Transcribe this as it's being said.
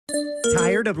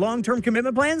Tired of long-term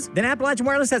commitment plans? Then Appalachian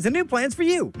Wireless has the new plans for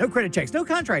you. No credit checks, no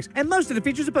contracts, and most of the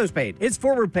features are postpaid. It's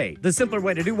forward pay, the simpler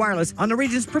way to do wireless on the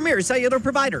region's premier cellular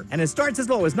provider. And it starts as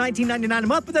low as $19.99 a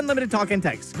month with unlimited talk and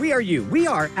text. We are you. We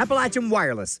are Appalachian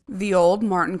Wireless. The old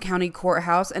Martin County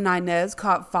Courthouse in Inez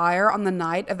caught fire on the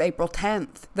night of April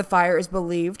 10th. The fire is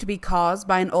believed to be caused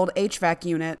by an old HVAC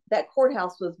unit. That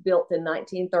courthouse was built in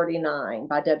 1939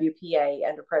 by WPA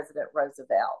under President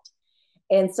Roosevelt.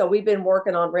 And so we've been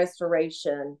working on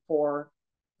restoration for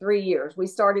 3 years. We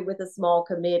started with a small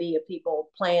committee of people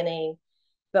planning,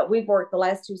 but we've worked the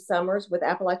last 2 summers with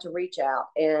Appalachia Reach Out,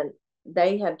 and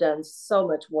they have done so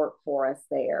much work for us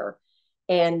there.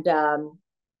 And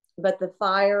but the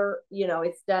fire,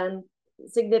 it's done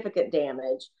significant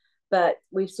damage, but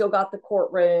we've still got the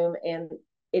courtroom, and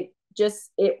it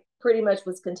pretty much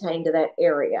was contained to that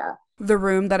area. The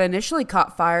room that initially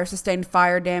caught fire sustained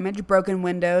fire damage, broken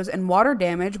windows, and water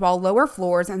damage, while lower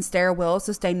floors and stairwells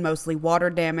sustained mostly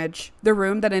water damage. The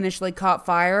room that initially caught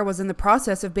fire was in the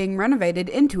process of being renovated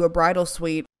into a bridal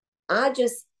suite. I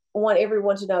just want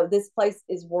everyone to know this place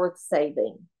is worth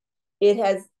saving.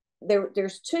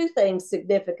 There's 2 things,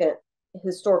 significant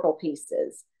historical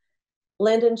pieces.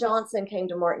 Lyndon Johnson came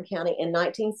to Martin County in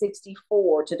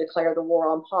 1964 to declare the war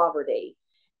on poverty.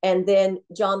 And then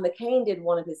John McCain did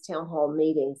one of his town hall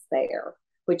meetings there,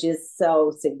 which is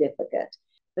so significant.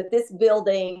 But this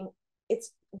building,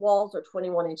 its walls are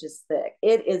 21 inches thick.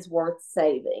 It is worth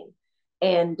saving.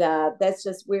 And that's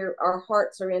just where our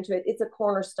hearts are into it. It's a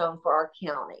cornerstone for our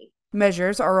county.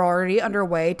 Measures are already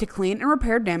underway to clean and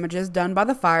repair damages done by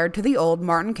the fire to the old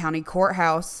Martin County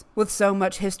Courthouse. With so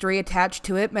much history attached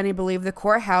to it, many believe the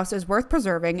courthouse is worth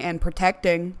preserving and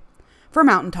protecting. For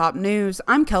Mountaintop News,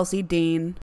 I'm Kelsey Dean.